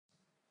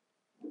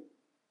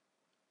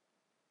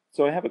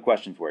So I have a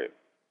question for you.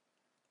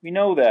 We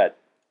know that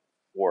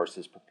force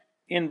is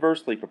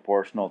inversely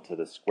proportional to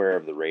the square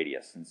of the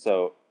radius. And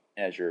so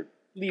as you're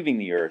leaving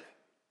the Earth,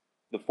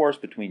 the force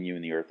between you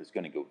and the Earth is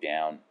going to go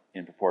down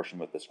in proportion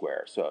with the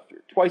square. So if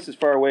you're twice as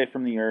far away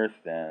from the Earth,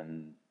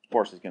 then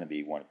force is going to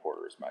be 1/4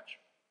 as much.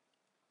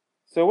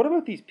 So what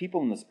about these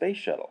people in the space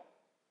shuttle?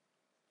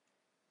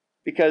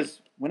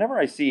 Because whenever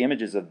I see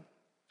images of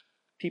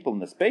people in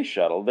the space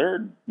shuttle,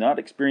 they're not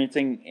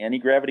experiencing any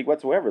gravity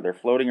whatsoever. They're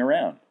floating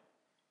around.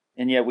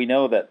 And yet we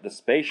know that the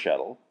space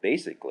shuttle,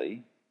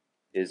 basically,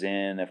 is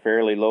in a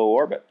fairly low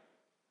orbit.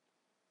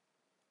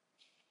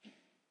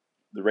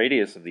 The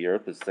radius of the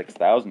Earth is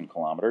 6,000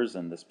 kilometers,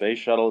 and the space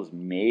shuttle is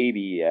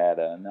maybe at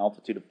an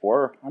altitude of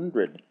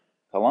 400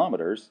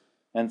 kilometers.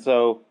 And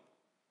so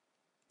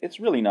it's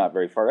really not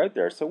very far out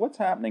there. So what's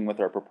happening with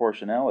our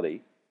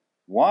proportionality?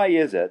 Why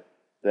is it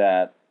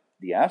that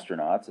the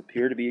astronauts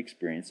appear to be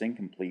experiencing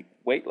complete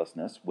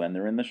weightlessness when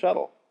they're in the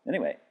shuttle?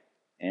 Anyway,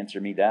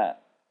 answer me that.